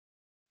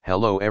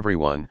Hello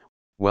everyone,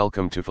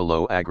 welcome to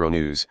Follow Agro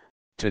News.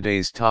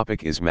 Today's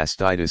topic is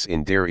mastitis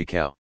in dairy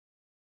cow.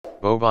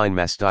 Bovine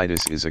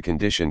mastitis is a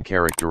condition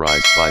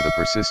characterized by the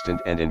persistent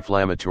and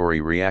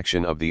inflammatory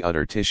reaction of the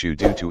udder tissue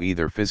due to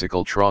either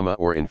physical trauma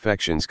or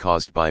infections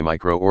caused by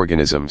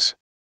microorganisms.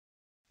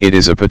 It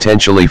is a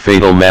potentially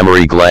fatal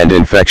mammary gland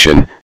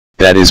infection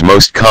that is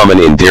most common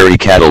in dairy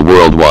cattle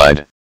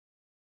worldwide.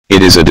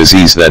 It is a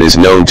disease that is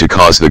known to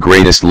cause the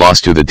greatest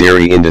loss to the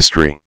dairy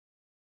industry.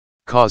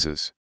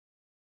 Causes: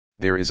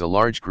 there is a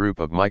large group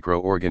of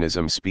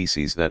microorganism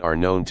species that are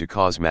known to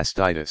cause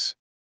mastitis.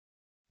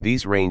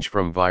 These range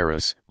from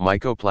virus,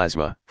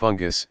 mycoplasma,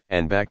 fungus,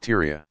 and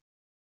bacteria.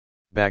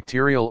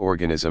 Bacterial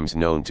organisms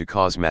known to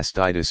cause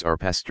mastitis are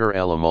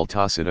Pasteurella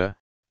multocida,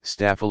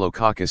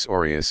 Staphylococcus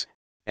aureus,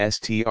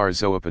 Str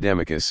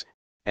zoepidemicus,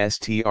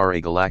 Str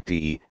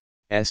agalactiae,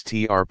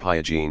 Str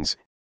pyogenes,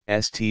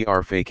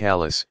 Str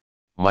faecalis,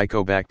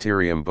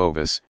 Mycobacterium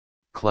bovis,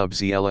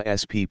 Klebsiella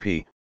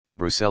spp,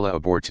 Brucella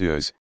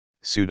abortuus,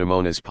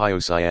 Pseudomonas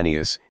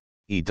pyocyanius,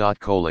 E.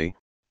 coli,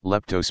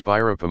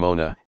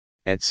 Leptospira,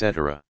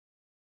 etc.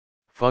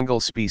 Fungal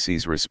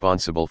species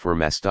responsible for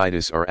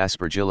mastitis are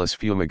Aspergillus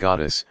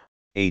fumigatus,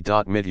 A.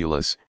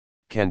 mitulus,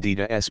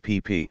 Candida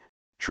spp,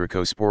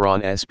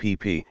 Trichosporon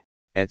spp,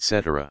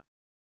 etc.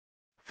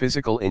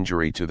 Physical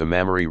injury to the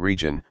mammary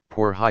region,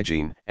 poor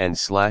hygiene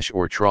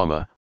and/or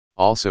trauma,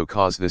 also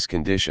cause this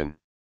condition.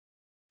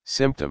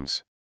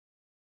 Symptoms: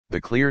 the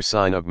clear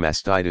sign of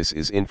mastitis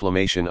is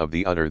inflammation of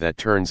the udder that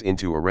turns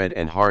into a red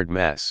and hard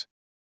mass.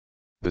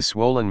 The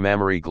swollen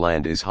mammary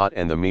gland is hot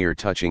and the mere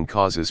touching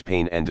causes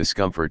pain and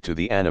discomfort to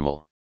the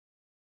animal.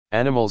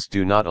 Animals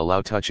do not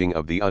allow touching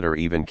of the udder,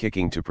 even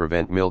kicking, to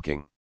prevent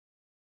milking.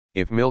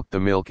 If milked, the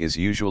milk is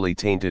usually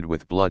tainted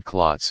with blood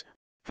clots,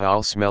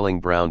 foul-smelling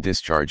brown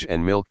discharge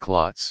and milk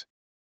clots.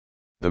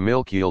 The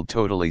milk yield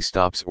totally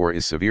stops or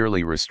is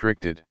severely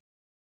restricted.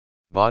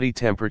 Body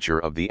temperature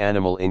of the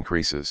animal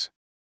increases.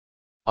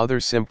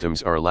 Other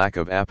symptoms are lack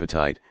of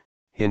appetite,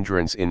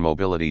 hindrance in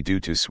mobility due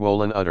to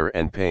swollen udder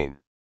and pain.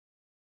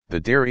 The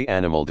dairy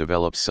animal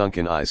develops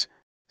sunken eyes,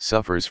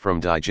 suffers from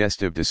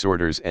digestive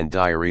disorders and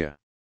diarrhea.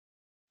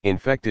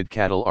 Infected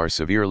cattle are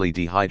severely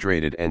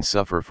dehydrated and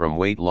suffer from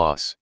weight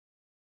loss.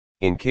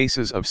 In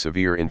cases of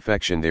severe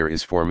infection, there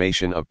is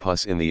formation of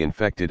pus in the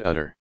infected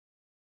udder.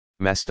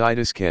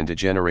 Mastitis can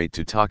degenerate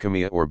to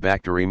tochemia or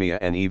bacteremia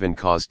and even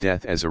cause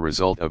death as a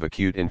result of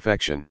acute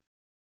infection.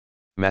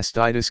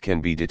 Mastitis can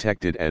be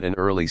detected at an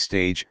early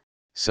stage,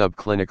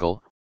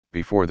 subclinical,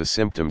 before the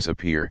symptoms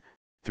appear,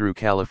 through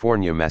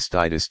California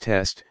Mastitis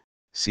Test,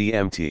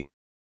 CMT.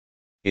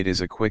 It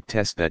is a quick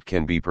test that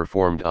can be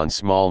performed on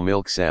small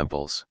milk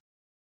samples.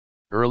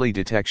 Early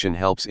detection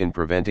helps in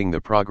preventing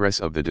the progress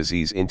of the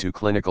disease into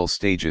clinical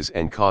stages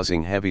and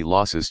causing heavy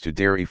losses to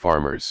dairy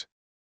farmers.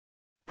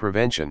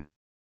 Prevention: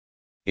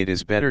 it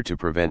is better to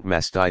prevent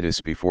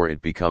mastitis before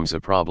it becomes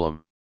a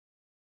problem.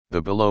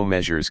 The below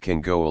measures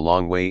can go a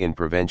long way in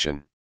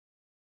prevention.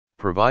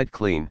 Provide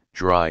clean,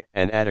 dry,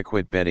 and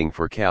adequate bedding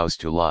for cows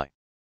to lie.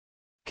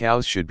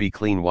 Cows should be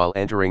clean while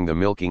entering the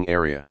milking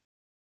area.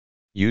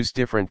 Use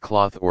different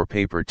cloth or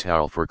paper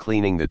towel for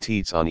cleaning the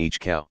teats on each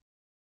cow.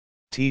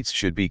 Teats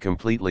should be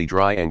completely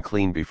dry and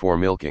clean before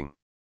milking.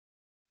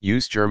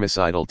 Use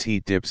germicidal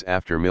teat dips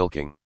after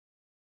milking.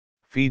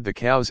 Feed the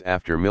cows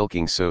after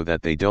milking so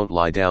that they don't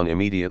lie down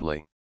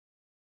immediately.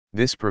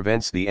 This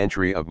prevents the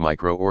entry of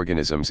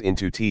microorganisms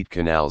into teat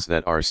canals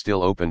that are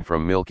still open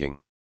from milking.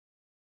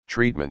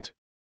 Treatment: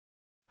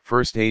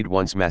 first aid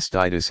once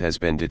mastitis has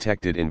been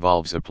detected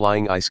involves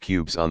applying ice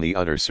cubes on the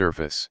udder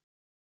surface.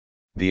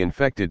 The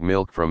infected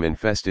milk from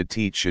infested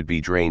teat should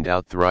be drained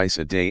out thrice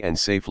a day and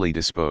safely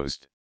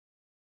disposed.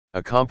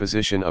 A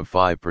composition of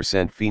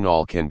 5%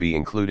 phenol can be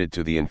included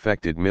to the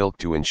infected milk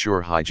to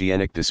ensure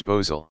hygienic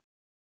disposal.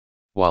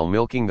 While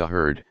milking the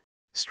herd,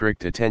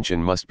 strict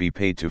attention must be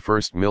paid to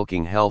first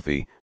milking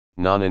healthy,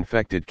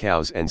 non-infected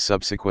cows and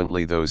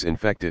subsequently those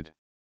infected.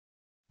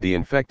 The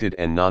infected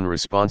and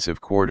non-responsive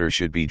quarter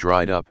should be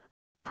dried up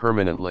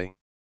permanently.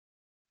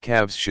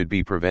 Calves should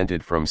be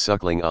prevented from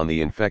suckling on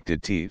the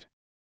infected teat.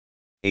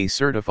 A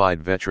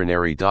certified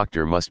veterinary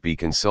doctor must be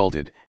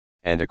consulted,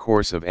 and a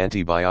course of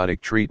antibiotic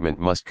treatment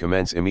must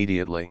commence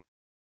immediately.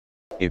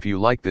 If you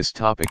like this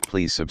topic,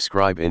 please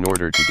subscribe in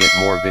order to get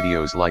more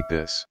videos like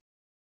this.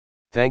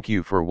 Thank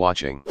you for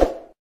watching.